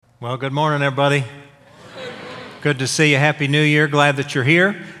Well, good morning, everybody. Good to see you. Happy New Year. Glad that you're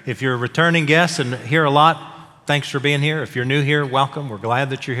here. If you're a returning guest and here a lot, thanks for being here. If you're new here, welcome. We're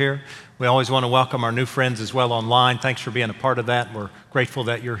glad that you're here. We always want to welcome our new friends as well online. Thanks for being a part of that. We're grateful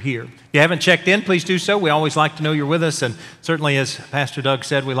that you're here. If you haven't checked in, please do so. We always like to know you're with us. And certainly, as Pastor Doug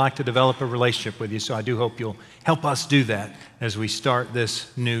said, we like to develop a relationship with you. So I do hope you'll help us do that as we start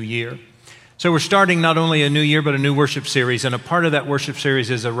this new year. So we're starting not only a new year, but a new worship series. And a part of that worship series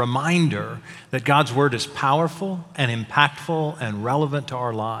is a reminder that God's Word is powerful and impactful and relevant to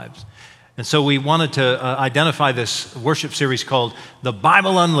our lives. And so we wanted to identify this worship series called The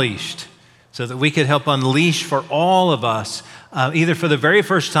Bible Unleashed, so that we could help unleash for all of us, either for the very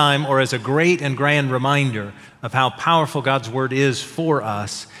first time or as a great and grand reminder of how powerful God's Word is for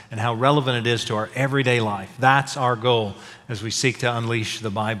us and how relevant it is to our everyday life. That's our goal as we seek to unleash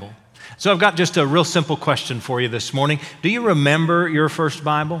the Bible. So I've got just a real simple question for you this morning. Do you remember your first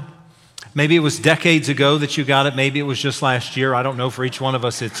Bible? Maybe it was decades ago that you got it. Maybe it was just last year. I don't know. For each one of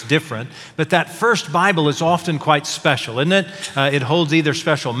us, it's different. But that first Bible is often quite special, isn't it? It holds either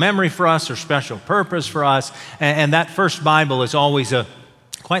special memory for us or special purpose for us. And that first Bible is always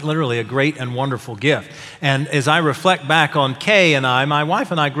quite literally a great and wonderful gift. And as I reflect back on Kay and my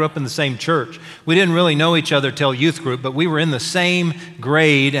wife and I grew up in the same church. We didn't really know each other till youth group, but we were in the same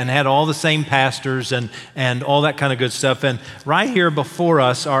grade and had all the same pastors and all that kind of good stuff. And right here before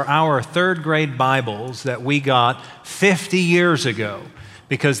us are our third grade Bibles that we got 50 years ago,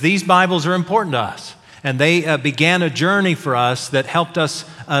 because these Bibles are important to us. And they began a journey for us that helped us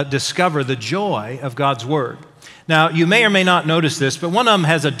discover the joy of God's Word. Now, you may or may not notice this, but one of them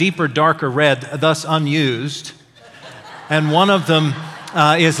has a deeper, darker red, thus unused. And one of them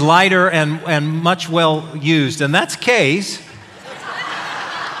is lighter and much well used, and that's Kay's.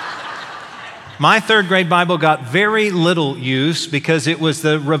 My third grade Bible got very little use because it was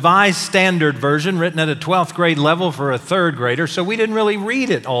the Revised Standard Version written at a 12th grade level for a third grader, so we didn't really read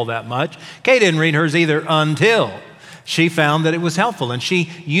it all that much. Kay didn't read hers either until she found that it was helpful, and she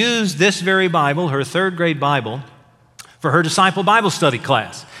used this very Bible, her third grade Bible, for her disciple Bible study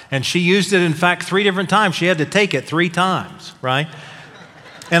class. And she used it, in fact, 3 different times. She had to take it 3 times, right?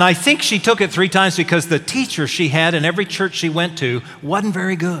 And I think she took it 3 times because the teacher she had in every church she went to wasn't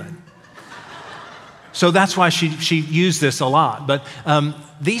very good. So that's why she used this a lot. But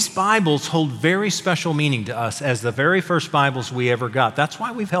these Bibles hold very special meaning to us as the very first Bibles we ever got. That's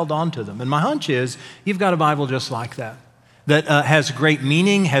why we've held on to them. And my hunch is you've got a Bible just like that has great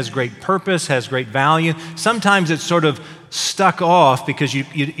meaning, has great purpose, has great value. Sometimes it's sort of stuck off because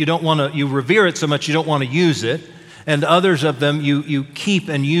you don't want to, you revere it so much you don't want to use it. And others of them you keep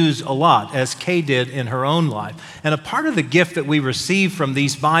and use a lot, as Kay did in her own life. And a part of the gift that we received from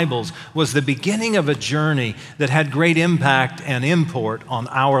these Bibles was the beginning of a journey that had great impact and import on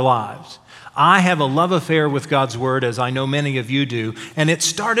our lives. I have a love affair with God's Word, as I know many of you do, and it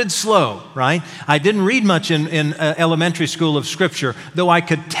started slow, right? I didn't read much in elementary school of Scripture, though I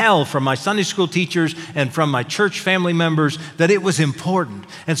could tell from my Sunday school teachers and from my church family members that it was important.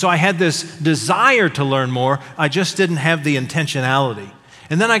 And so I had this desire to learn more. I just didn't have the intentionality.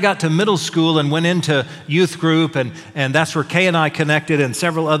 And then I got to middle school and went into youth group, and that's where Kay and I connected and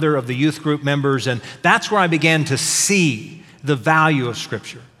several other of the youth group members, and that's where I began to see the value of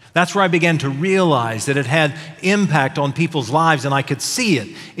Scripture. That's where I began to realize that it had impact on people's lives, and I could see it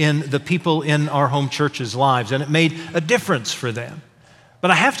in the people in our home church's lives, and it made a difference for them.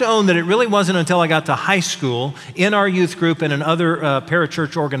 But I have to own that it really wasn't until I got to high school in our youth group and in other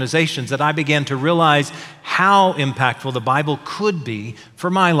parachurch organizations that I began to realize how impactful the Bible could be for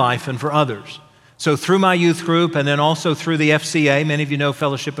my life and for others. So through my youth group and then also through the FCA, many of you know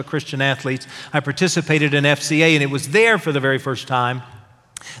Fellowship of Christian Athletes, I participated in FCA, and it was there for the very first time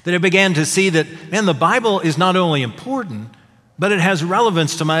that I began to see that, man, the Bible is not only important, but it has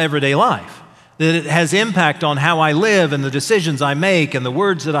relevance to my everyday life. That it has impact on how I live and the decisions I make and the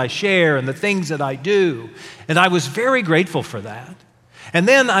words that I share and the things that I do. And I was very grateful for that. And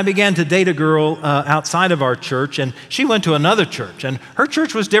then I began to date a girl outside of our church, and she went to another church, and her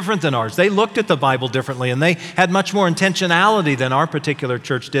church was different than ours. They looked at the Bible differently, and they had much more intentionality than our particular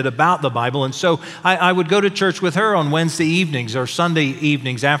church did about the Bible. And so I would go to church with her on Wednesday evenings or Sunday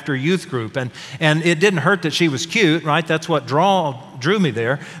evenings after youth group, and it didn't hurt that she was cute, right? That's what drew me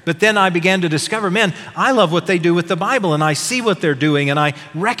there. But then I began to discover, man, I love what they do with the Bible, and I see what they're doing, and I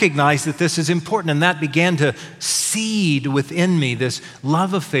recognize that this is important, and that began to seed within me this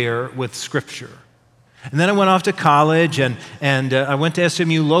love affair with Scripture. And then I went off to college, and I went to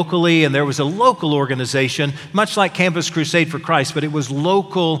SMU locally, and there was a local organization, much like Campus Crusade for Christ, but it was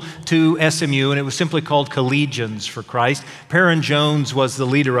local to SMU, and it was simply called Collegians for Christ. Perrin Jones was the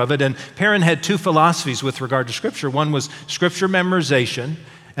leader of it, and Perrin had two philosophies with regard to Scripture. One was Scripture memorization,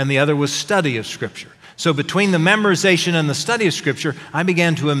 and the other was study of Scripture. So between the memorization and the study of Scripture, I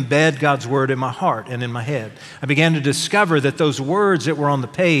began to embed God's Word in my heart and in my head. I began to discover that those words that were on the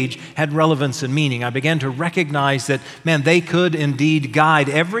page had relevance and meaning. I began to recognize that, man, they could indeed guide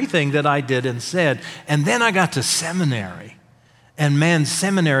everything that I did and said. And then I got to seminary. And man,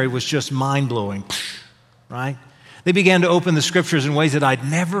 seminary was just mind-blowing, right? They began to open the Scriptures in ways that I'd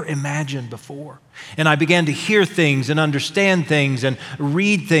never imagined before. And I began to hear things and understand things and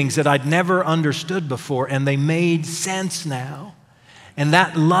read things that I'd never understood before, and they made sense now. And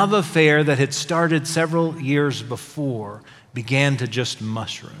that love affair that had started several years before began to just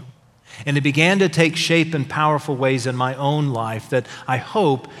mushroom. And it began to take shape in powerful ways in my own life that I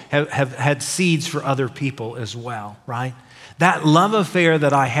hope have had seeds for other people as well, right? That love affair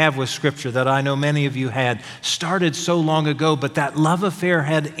that I have with Scripture, that I know many of you had, started so long ago, but that love affair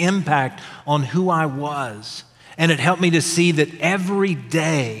had impact on who I was. And it helped me to see that every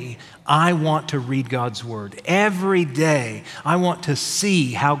day I want to read God's Word. Every day I want to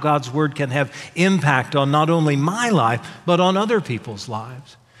see how God's Word can have impact on not only my life, but on other people's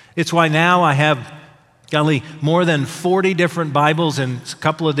lives. It's why now I have more than 40 different Bibles in a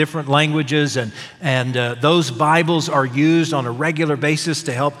couple of different languages, and those Bibles are used on a regular basis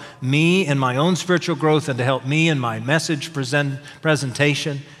to help me in my own spiritual growth and to help me in my message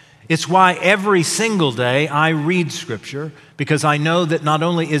presentation. It's why every single day I read Scripture, because I know that not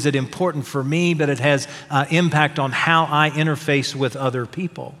only is it important for me, but it has impact on how I interface with other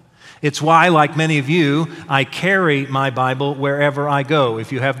people. It's why, like many of you, I carry my Bible wherever I go.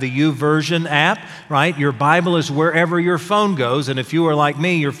 If you have the YouVersion app, right, your Bible is wherever your phone goes. And if you are like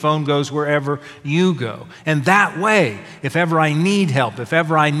me, your phone goes wherever you go. And that way, if ever I need help, if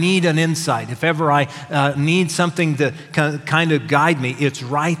ever I need an insight, if ever I need something to kind of guide me, it's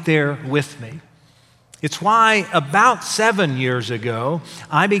right there with me. It's why about 7 years ago,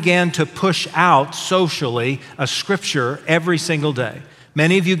 I began to push out socially a Scripture every single day.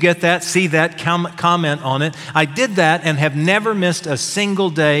 Many of you get that, see that, comment on it. I did that and have never missed a single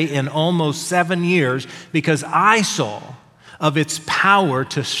day in almost 7 years because I saw of its power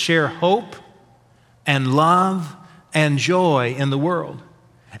to share hope and love and joy in the world.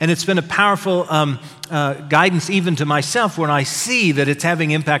 And it's been a powerful guidance even to myself when I see that it's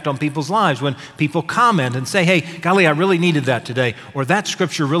having impact on people's lives. When people comment and say, hey, golly, I really needed that today. Or that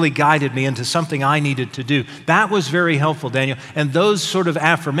Scripture really guided me into something I needed to do. That was very helpful, Daniel. And those sort of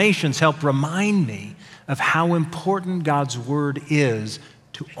affirmations help remind me of how important God's Word is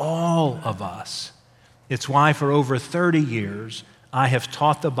to all of us. It's why for over 30 years, I have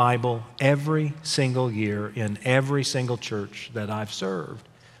taught the Bible every single year in every single church that I've served.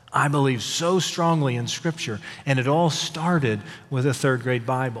 I believe so strongly in Scripture, and it all started with a third grade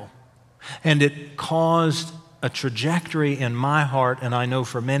Bible. And it caused a trajectory in my heart, and I know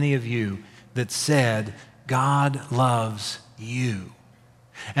for many of you, that said, God loves you.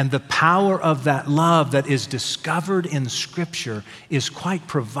 And the power of that love that is discovered in Scripture is quite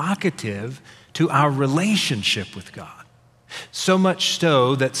provocative to our relationship with God. So much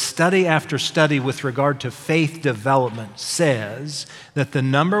so that study after study with regard to faith development says that the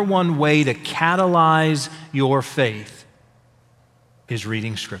number one way to catalyze your faith is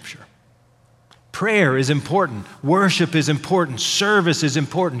reading Scripture. Prayer is important. Worship is important. Service is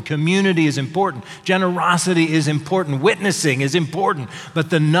important. Community is important. Generosity is important. Witnessing is important. But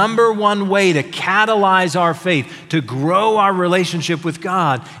the number one way to catalyze our faith, to grow our relationship with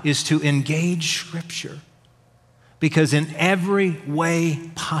God, is to engage Scripture. Because in every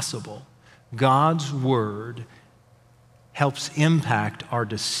way possible, God's Word helps impact our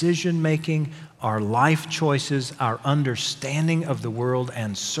decision-making, our life choices, our understanding of the world,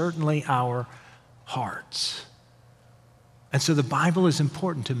 and certainly our hearts. And so the Bible is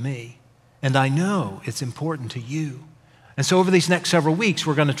important to me, and I know it's important to you. And so over these next several weeks,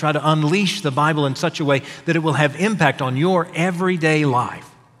 we're going to try to unleash the Bible in such a way that it will have impact on your everyday life.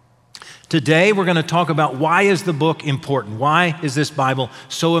 Today, we're going to talk about why is the book important? Why is this Bible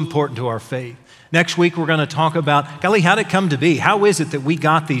so important to our faith? Next week, we're going to talk about, golly, how did it come to be? How is it that we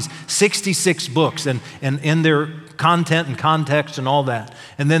got these 66 books and in their content and context and all that.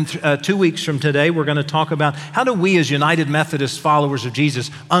 And then 2 weeks from today, we're going to talk about how do we as United Methodist followers of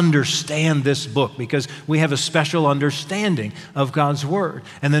Jesus understand this book, because we have a special understanding of God's Word.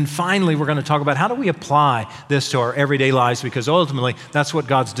 And then finally, we're going to talk about how do we apply this to our everyday lives, because ultimately that's what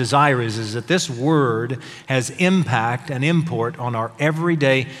God's desire is that this Word has impact and import on our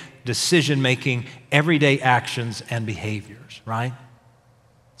everyday decision-making, everyday actions and behaviors, right?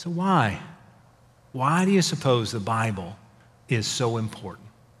 So why? Why do you suppose the Bible is so important?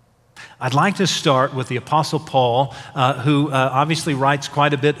 I'd like to start with the Apostle Paul, who obviously writes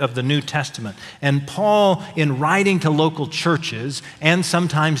quite a bit of the New Testament. And Paul, in writing to local churches and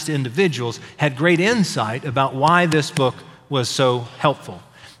sometimes to individuals, had great insight about why this book was so helpful.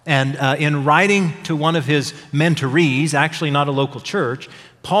 And in writing to one of his mentorees, actually not a local church,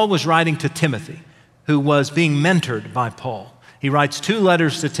 Paul was writing to Timothy, who was being mentored by Paul. He writes 2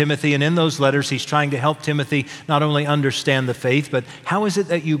 letters to Timothy, and in those letters, he's trying to help Timothy not only understand the faith, but how is it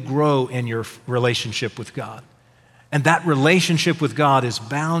that you grow in your relationship with God? And that relationship with God is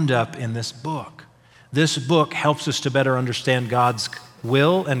bound up in this book. This book helps us to better understand God's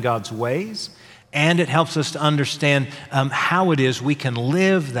will and God's ways, and it helps us to understand how it is we can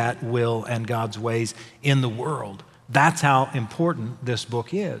live that will and God's ways in the world. That's how important this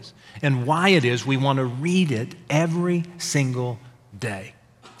book is, and why it is we want to read it every single day.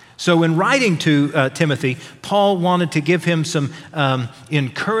 So in writing to Timothy, Paul wanted to give him some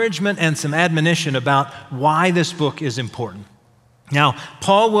encouragement and some admonition about why this book is important. Now,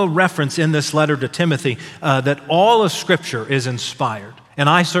 Paul will reference in this letter to Timothy that all of Scripture is inspired, and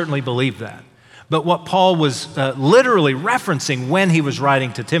I certainly believe that. But what Paul was literally referencing when he was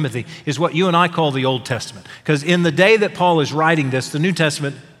writing to Timothy is what you and I call the Old Testament. Because in the day that Paul is writing this, the New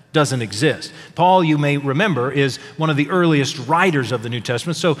Testament doesn't exist. Paul, you may remember, is one of the earliest writers of the New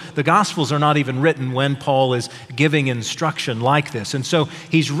Testament. So the Gospels are not even written when Paul is giving instruction like this. And so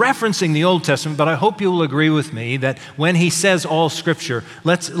he's referencing the Old Testament, but I hope you will agree with me that when he says all Scripture,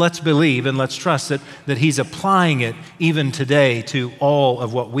 let's believe and let's trust that he's applying it even today to all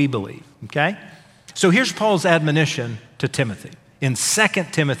of what we believe, okay? So here's Paul's admonition to Timothy in 2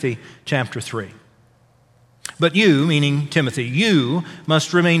 Timothy chapter 3. But you, meaning Timothy, you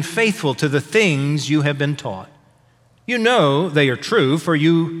must remain faithful to the things you have been taught. You know they are true, for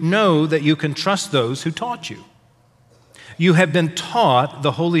you know that you can trust those who taught you. You have been taught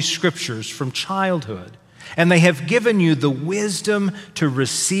the Holy Scriptures from childhood, and they have given you the wisdom to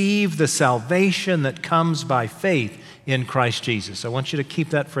receive the salvation that comes by faith in Christ Jesus. I want you to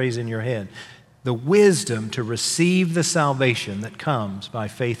keep that phrase in your head. The wisdom to receive the salvation that comes by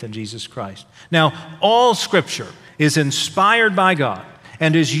faith in Jesus Christ. Now, all Scripture is inspired by God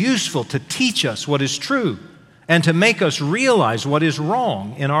and is useful to teach us what is true and to make us realize what is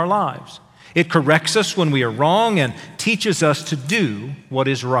wrong in our lives. It corrects us when we are wrong and teaches us to do what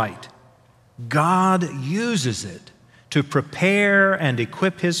is right. God uses it to prepare and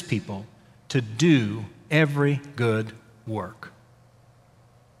equip His people to do every good work.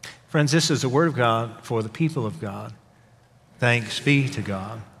 Friends, this is the word of God for the people of God. Thanks be to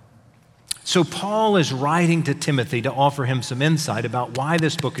God. So Paul is writing to Timothy to offer him some insight about why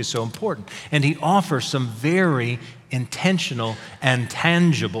this book is so important. And he offers some very intentional and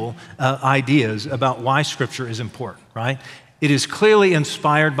tangible ideas about why Scripture is important, right? It is clearly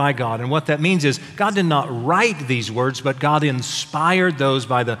inspired by God. And what that means is God did not write these words, but God inspired those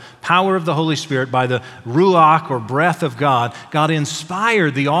by the power of the Holy Spirit, by the ruach or breath of God. God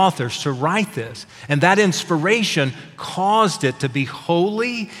inspired the authors to write this. And that inspiration caused it to be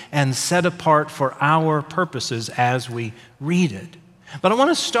holy and set apart for our purposes as we read it. But I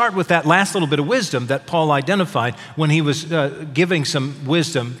want to start with that last little bit of wisdom that Paul identified when he was giving some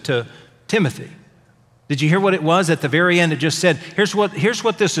wisdom to Timothy. Did you hear what it was? At the very end, it just said, here's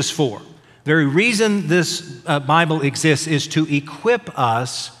what this is for. The very reason this Bible exists is to equip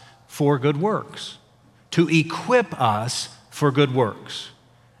us for good works. To equip us for good works.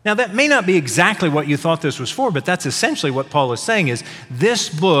 Now, that may not be exactly what you thought this was for, but that's essentially what Paul is saying is this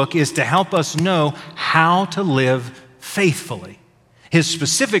book is to help us know how to live faithfully. His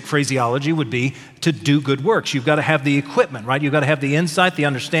specific phraseology would be to do good works. You've got to have the equipment, right? You've got to have the insight, the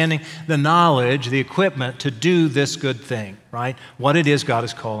understanding, the knowledge, the equipment to do this good thing, right? What it is God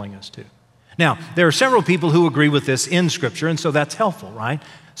is calling us to. Now, there are several people who agree with this in Scripture, and so that's helpful, right?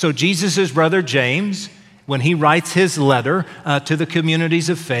 So Jesus' brother James, when he writes his letter to the communities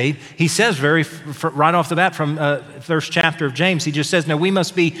of faith, he says right off the bat from first chapter of James, he just says, now we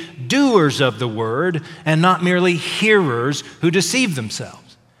must be doers of the word and not merely hearers who deceive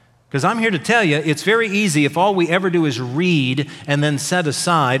themselves. Because I'm here to tell you, it's very easy if all we ever do is read and then set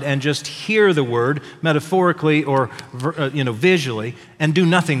aside and just hear the word metaphorically or visually and do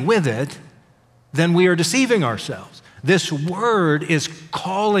nothing with it, then we are deceiving ourselves. This word is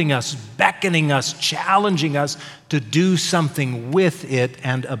calling us, beckoning us, challenging us to do something with it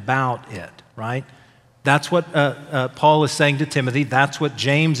and about it, right? That's what Paul is saying to Timothy. That's what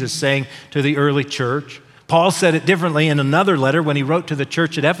James is saying to the early church. Paul said it differently in another letter when he wrote to the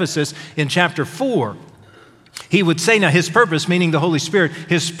church at Ephesus in chapter 4. He would say, now his purpose, meaning the Holy Spirit,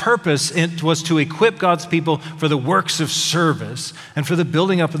 his purpose was to equip God's people for the works of service and for the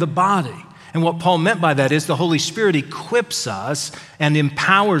building up of the body. And what Paul meant by that is the Holy Spirit equips us and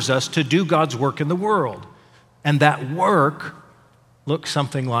empowers us to do God's work in the world. And that work looks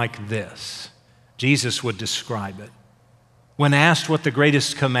something like this. Jesus would describe it. When asked what the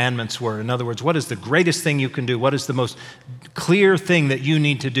greatest commandments were, in other words, what is the greatest thing you can do? What is the most clear thing that you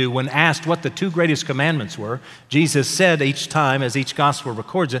need to do? When asked what the two greatest commandments were, Jesus said each time, as each gospel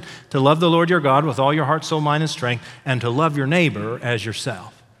records it, to love the Lord your God with all your heart, soul, mind, and strength, and to love your neighbor as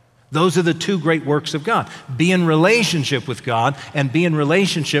yourself. Those are the two great works of God. Be in relationship with God and be in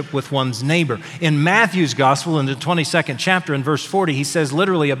relationship with one's neighbor. In Matthew's gospel, in the 22nd chapter, in verse 40, he says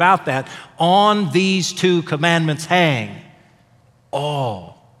literally about that, on these two commandments hang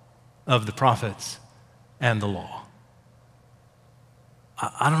all of the prophets and the law.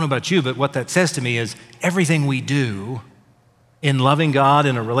 I don't know about you, but what that says to me is everything we do in loving God,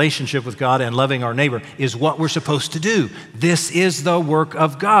 in a relationship with God, and loving our neighbor is what we're supposed to do. This is the work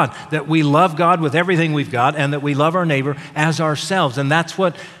of God, that we love God with everything we've got and that we love our neighbor as ourselves. And that's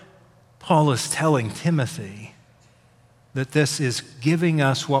what Paul is telling Timothy, that this is giving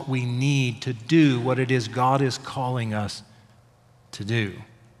us what we need to do what it is God is calling us to do.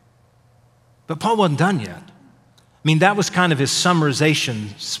 But Paul wasn't done yet. I mean, that was kind of his summarization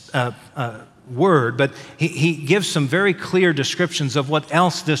word, but he gives some very clear descriptions of what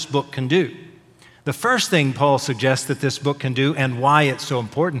else this book can do. The first thing Paul suggests that this book can do and why it's so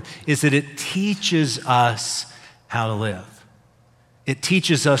important is that it teaches us how to live. It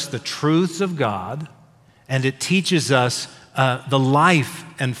teaches us the truths of God, and it teaches us the life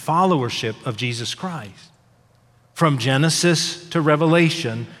and followership of Jesus Christ. From Genesis to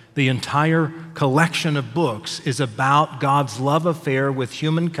Revelation, the entire collection of books is about God's love affair with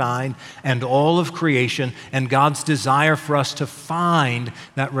humankind and all of creation, and God's desire for us to find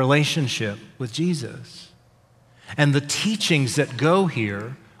that relationship with Jesus. And the teachings that go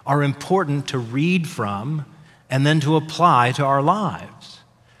here are important to read from and then to apply to our lives.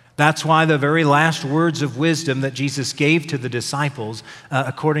 That's why the very last words of wisdom that Jesus gave to the disciples,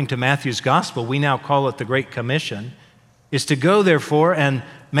 according to Matthew's gospel, we now call it the Great Commission, is to go, therefore, and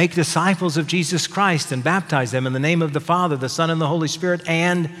make disciples of Jesus Christ and baptize them in the name of the Father, the Son, and the Holy Spirit,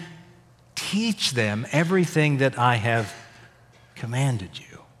 and teach them everything that I have commanded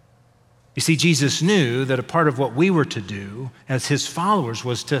you. You see, Jesus knew that a part of what we were to do as his followers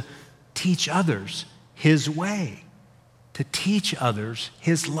was to teach others his way, to teach others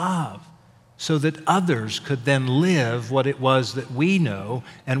his love, so that others could then live what it was that we know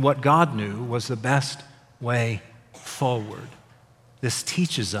and what God knew was the best way forward. This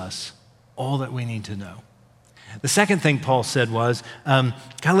teaches us all that we need to know. The second thing Paul said was,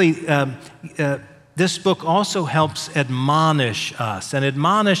 this book also helps admonish us. And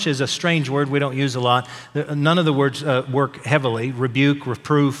admonish is a strange word we don't use a lot. None of the words work heavily, rebuke,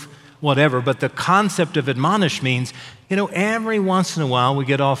 reproof, whatever. But the concept of admonish means, every once in a while we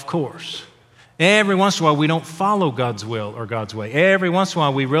get off course. Every once in a while we don't follow God's will or God's way. Every once in a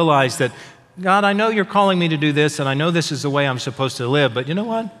while we realize that, God, I know you're calling me to do this, and I know this is the way I'm supposed to live, but you know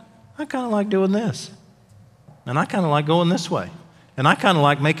what? I kind of like doing this. And I kind of like going this way. And I kind of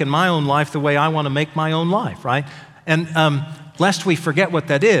like making my own life the way I want to make my own life, right? And lest we forget what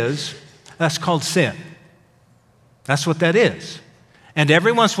that is, that's called sin. That's what that is. And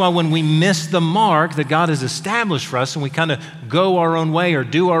every once in a while when we miss the mark that God has established for us and we kind of go our own way or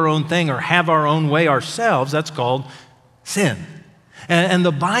do our own thing or have our own way ourselves, that's called sin. And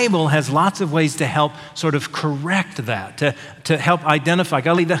the Bible has lots of ways to help sort of correct that, to help identify.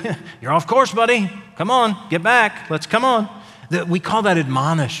 Golly, you're off course, buddy. Come on, get back. Let's come on. We call that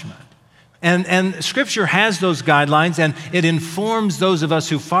admonishment. And Scripture has those guidelines, and it informs those of us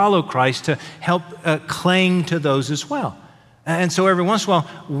who follow Christ to help cling to those as well. And so every once in a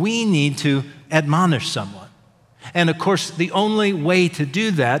while, we need to admonish someone. And of course, the only way to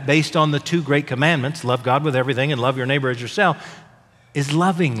do that, based on the two great commandments, love God with everything and love your neighbor as yourself, is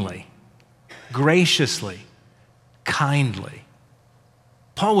lovingly, graciously, kindly.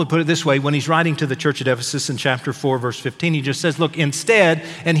 Paul would put it this way when he's writing to the church at Ephesus in chapter 4, verse 15. He just says, look, instead,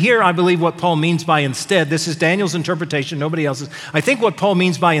 and here I believe what Paul means by instead, this is Daniel's interpretation, nobody else's. I think what Paul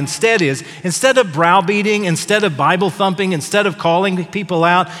means by instead is, instead of browbeating, instead of Bible thumping, instead of calling people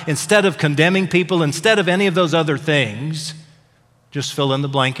out, instead of condemning people, instead of any of those other things, just fill in the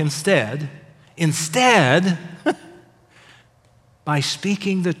blank instead, by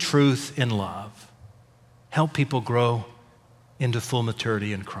speaking the truth in love, help people grow into full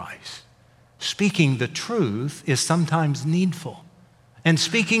maturity in Christ. Speaking the truth is sometimes needful. And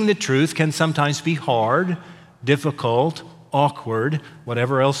speaking the truth can sometimes be hard, difficult, awkward,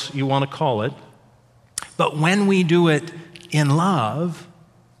 whatever else you want to call it. But when we do it in love,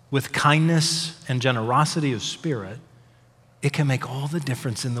 with kindness and generosity of spirit, it can make all the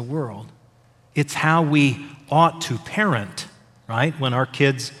difference in the world. It's how we ought to parent, right? When our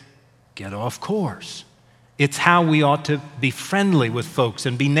kids get off course. It's how we ought to be friendly with folks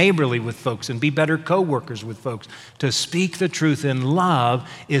and be neighborly with folks and be better co-workers with folks. To speak the truth in love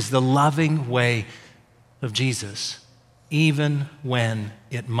is the loving way of Jesus, even when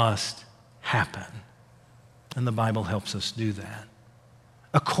it must happen. And the Bible helps us do that.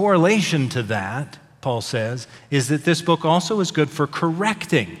 A correlation to that, Paul says, is that this book also is good for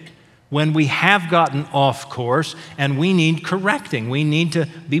correcting. When we have gotten off course and we need correcting, we need to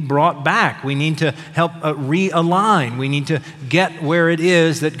be brought back, we need to help realign, we need to get where it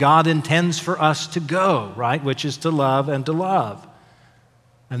is that God intends for us to go, right? Which is to love and to love.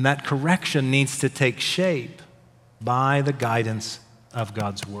 And that correction needs to take shape by the guidance of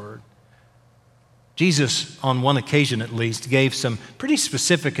God's Word. Jesus, on one occasion at least, gave some pretty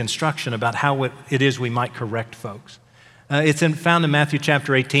specific instruction about how it is we might correct folks. It's found in Matthew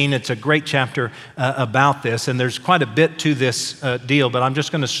chapter 18. It's a great chapter about this, and there's quite a bit to this deal, but I'm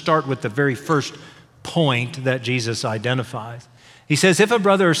just going to start with the very first point that Jesus identifies. He says, if a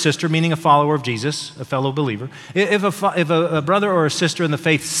brother or sister, meaning a follower of Jesus, a fellow believer, if a brother or a sister in the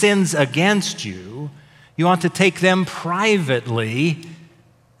faith sins against you, you ought to take them privately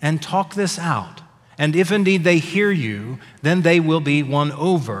and talk this out. And if indeed they hear you, then they will be won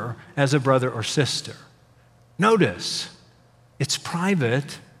over as a brother or sister. Notice, it's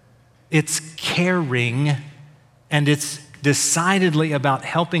private, it's caring, and it's decidedly about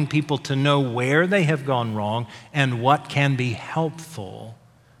helping people to know where they have gone wrong and what can be helpful.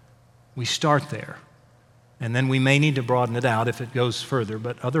 We start there. And then we may need to broaden it out if it goes further,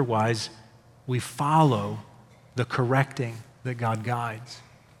 but otherwise, we follow the correcting that God guides.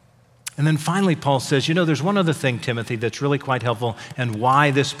 And then finally, Paul says, there's one other thing, Timothy, that's really quite helpful and why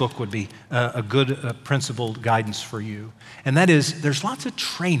this book would be a good principled guidance for you. And that is, there's lots of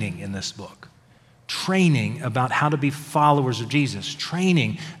training in this book. Training about how to be followers of Jesus.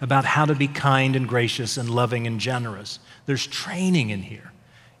 Training about how to be kind and gracious and loving and generous. There's training in here.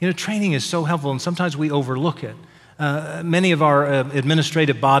 Training is so helpful, and sometimes we overlook it. Many of our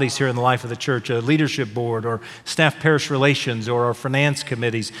administrative bodies here in the life of the church, a leadership board or staff parish relations or our finance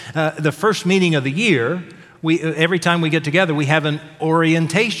committees, the first meeting of the year, every time we get together, we have an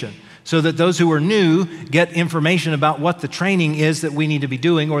orientation so that those who are new get information about what the training is that we need to be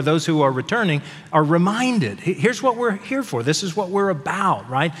doing, or those who are returning are reminded. Here's what we're here for. This is what we're about,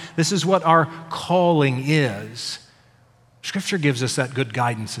 right? This is what our calling is. Scripture gives us that good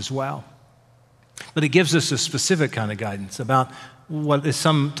guidance as well. But it gives us a specific kind of guidance about what is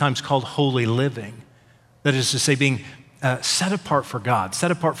sometimes called holy living. That is to say, being set apart for God,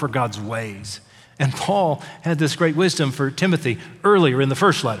 set apart for God's ways. And Paul had this great wisdom for Timothy earlier in the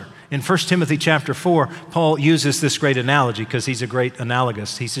first letter. In 1 Timothy chapter 4, Paul uses this great analogy because he's a great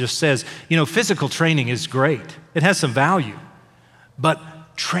analogist. He just says, physical training is great. It has some value. But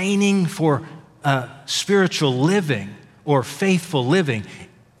training for spiritual living or faithful living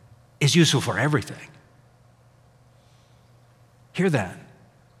is useful for everything. Hear that.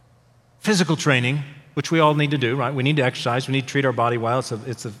 Physical training, which we all need to do, right? We need to exercise. We need to treat our body well.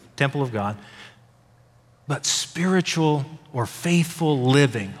 It's a temple of God. But spiritual or faithful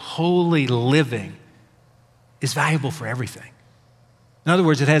living, holy living, is valuable for everything. In other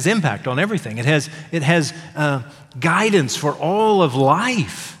words, it has impact on everything. It has guidance for all of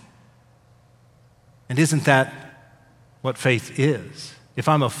life. And isn't that what faith is? If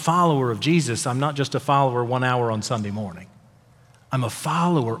I'm a follower of Jesus, I'm not just a follower 1 hour on Sunday morning. I'm a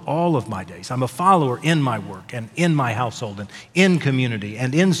follower all of my days. I'm a follower in my work and in my household and in community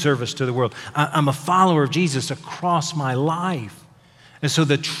and in service to the world. I'm a follower of Jesus across my life. And so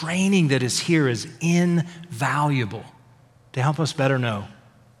the training that is here is invaluable to help us better know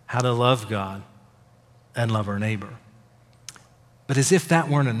how to love God and love our neighbor. But as if that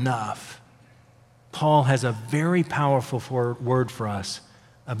weren't enough, Paul has a very powerful word for us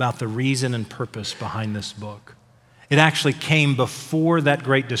about the reason and purpose behind this book. It actually came before that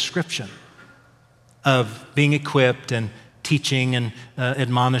great description of being equipped and teaching and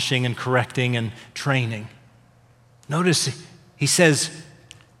admonishing and correcting and training. Notice he says,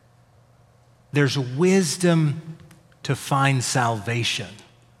 there's wisdom to find salvation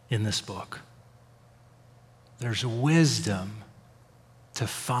in this book. There's wisdom to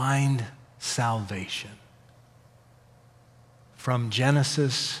find salvation. From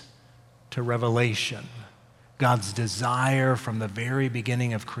Genesis to Revelation, God's desire from the very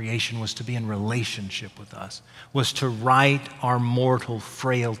beginning of creation was to be in relationship with us, was to right our mortal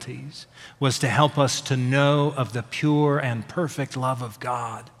frailties, was to help us to know of the pure and perfect love of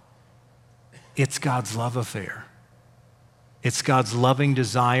God. It's God's love affair. It's God's loving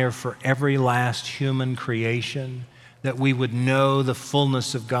desire for every last human creation, that we would know the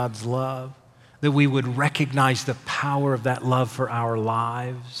fullness of God's love, that we would recognize the power of that love for our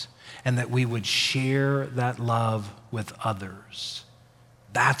lives, and that we would share that love with others.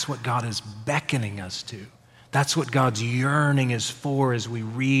 That's what God is beckoning us to. That's what God's yearning is for as we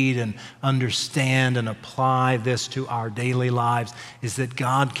read and understand and apply this to our daily lives, is that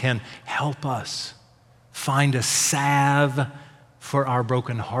God can help us find a salve for our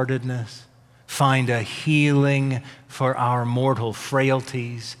brokenheartedness, find a healing for our mortal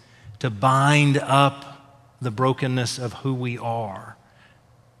frailties, to bind up the brokenness of who we are.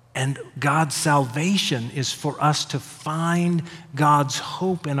 And God's salvation is for us to find God's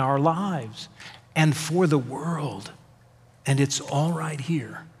hope in our lives and for the world. And it's all right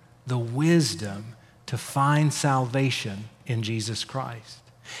here, the wisdom to find salvation in Jesus Christ.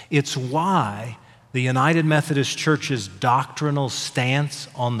 It's why the United Methodist Church's doctrinal stance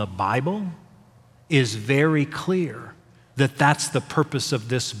on the Bible is very clear, that that's the purpose of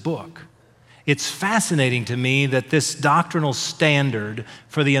this book. It's fascinating to me that this doctrinal standard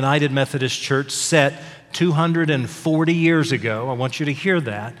for the United Methodist Church set 240 years ago, I want you to hear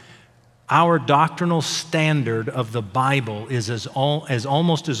that, our doctrinal standard of the Bible is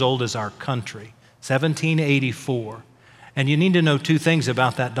almost as old as our country, 1784. And you need to know two things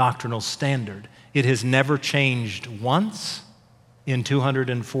about that doctrinal standard. It has never changed once in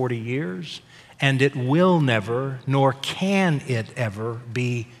 240 years, and it will never, nor can it ever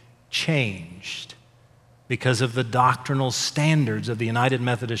be changed, because of the doctrinal standards of the United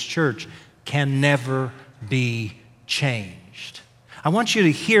Methodist Church can never be changed. I want you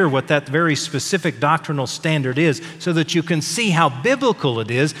to hear what that very specific doctrinal standard is so that you can see how biblical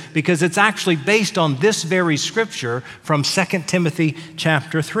it is, because it's actually based on this very scripture from 2 Timothy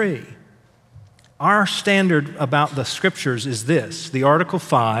chapter 3. Our standard about the scriptures is this, the Article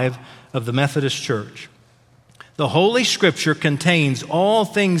 5 of the Methodist Church. The Holy Scripture contains all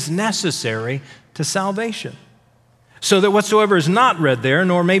things necessary to salvation, so that whatsoever is not read there,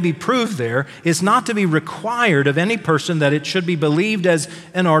 nor may be proved there, is not to be required of any person that it should be believed as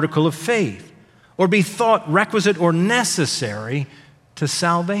an article of faith, or be thought requisite or necessary to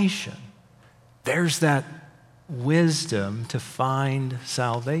salvation. There's that wisdom to find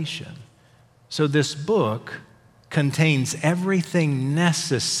salvation. So this book contains everything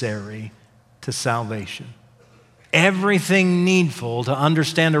necessary to salvation. Everything needful to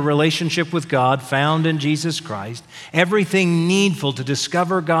understand a relationship with God found in Jesus Christ, everything needful to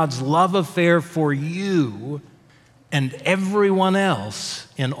discover God's love affair for you and everyone else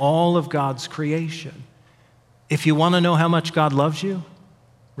in all of God's creation. If you want to know how much God loves you,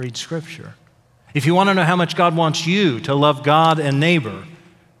 read Scripture. If you want to know how much God wants you to love God and neighbor,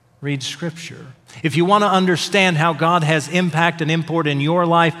 read Scripture. If you want to understand how God has impact and import in your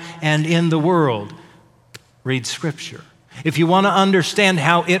life and in the world, read Scripture. If you want to understand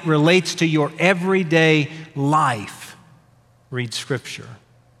how it relates to your everyday life, read Scripture.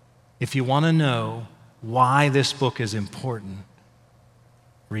 If you want to know why this book is important,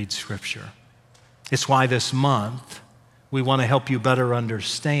 read Scripture. It's why this month we want to help you better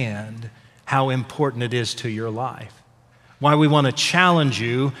understand how important it is to your life. Why we want to challenge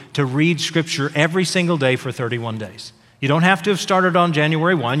you to read Scripture every single day for 31 days. You don't have to have started on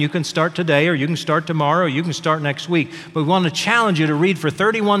January 1. You can start today, or you can start tomorrow, or you can start next week. But we want to challenge you to read for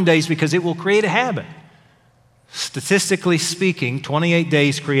 31 days because it will create a habit. Statistically speaking, 28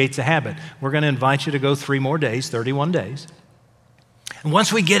 days creates a habit. We're going to invite you to go 3 more days, 31 days. And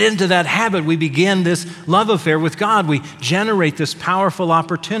once we get into that habit, we begin this love affair with God. We generate this powerful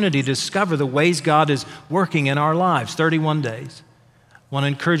opportunity to discover the ways God is working in our lives, 31 days. I want to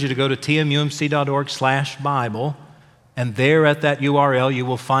encourage you to go to tmumc.org/Bible. And there at that URL, you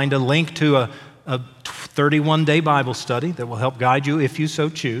will find a link to a 31-day Bible study that will help guide you if you so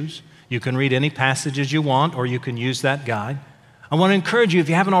choose. You can read any passages you want, or you can use that guide. I want to encourage you, if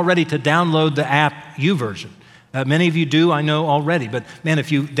you haven't already, to download the app YouVersion. Many of you do, I know already, but man,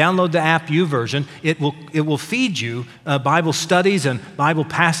 if you download the app YouVersion, it will feed you Bible studies and Bible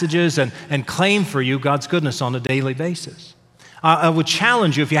passages and claim for you God's goodness on a daily basis. I would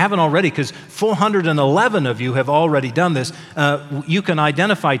challenge you, if you haven't already, because 411 of you have already done this, you can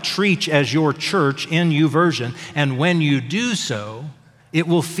identify Trietsch as your church in YouVersion, and when you do so, it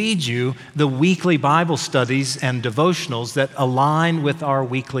will feed you the weekly Bible studies and devotionals that align with our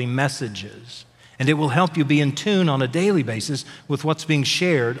weekly messages. And it will help you be in tune on a daily basis with what's being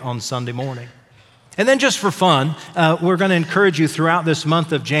shared on Sunday morning. And then just for fun, we're going to encourage you throughout this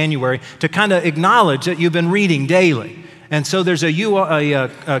month of January to kind of acknowledge that you've been reading daily. And so there's a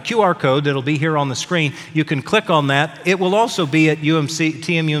QR code that'll be here on the screen. You can click on that. It will also be at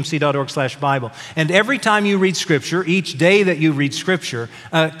tmumc.org/Bible. And every time you read Scripture, each day that you read Scripture,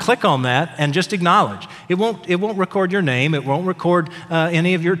 click on that and just acknowledge. It won't record your name. It won't record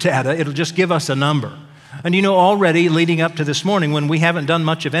any of your data. It'll just give us a number. And you know, already leading up to this morning, when we haven't done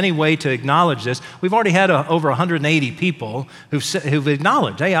much of any way to acknowledge this, we've already had over 180 people who've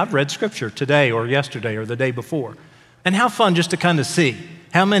acknowledged, hey, I've read Scripture today or yesterday or the day before. And how fun just to kind of see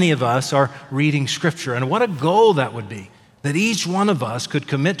how many of us are reading Scripture, and what a goal that would be, that each one of us could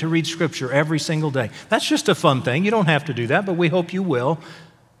commit to read Scripture every single day. That's just a fun thing. You don't have to do that, but we hope you will.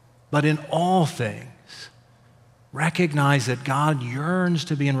 But in all things, recognize that God yearns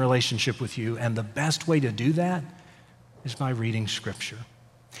to be in relationship with you, and the best way to do that is by reading Scripture.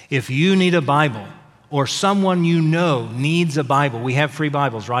 If you need a Bible, or someone you know needs a Bible, we have free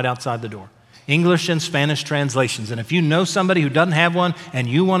Bibles right outside the door. English and Spanish translations. And if you know somebody who doesn't have one and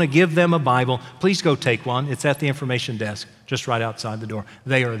you want to give them a Bible, please go take one. It's at the information desk just right outside the door.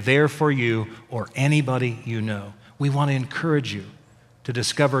 They are there for you or anybody you know. We want to encourage you to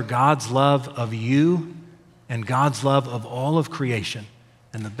discover God's love of you and God's love of all of creation.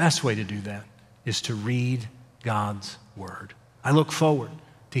 And the best way to do that is to read God's Word. I look forward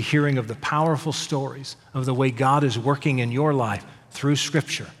to hearing of the powerful stories of the way God is working in your life through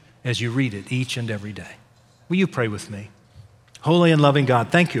Scripture as you read it each and every day. Will you pray with me? Holy and loving God,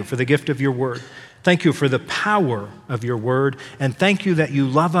 thank you for the gift of your Word. Thank you for the power of your Word, and thank you that you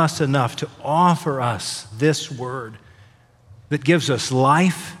love us enough to offer us this Word that gives us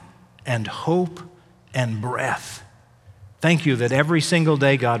life and hope and breath. Thank you that every single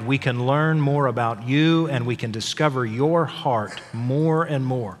day, God, we can learn more about you and we can discover your heart more and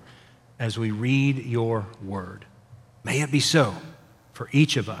more as we read your Word. May it be so for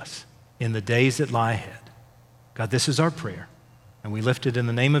each of us in the days that lie ahead. God, this is our prayer, and we lift it in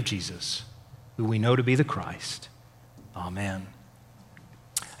the name of Jesus, who we know to be the Christ. Amen.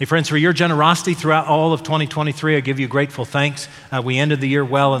 Hey, friends, for your generosity throughout all of 2023, I give you grateful thanks. We ended the year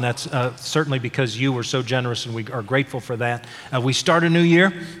well, and that's certainly because you were so generous, and we are grateful for that. We start a new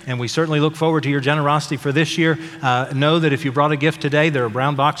year, and we certainly look forward to your generosity for this year. Know that if you brought a gift today, there are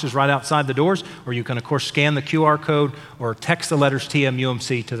brown boxes right outside the doors, or you can, of course, scan the QR code or text the letters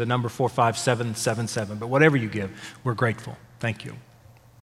TMUMC to the number 45777. But whatever you give, we're grateful. Thank you.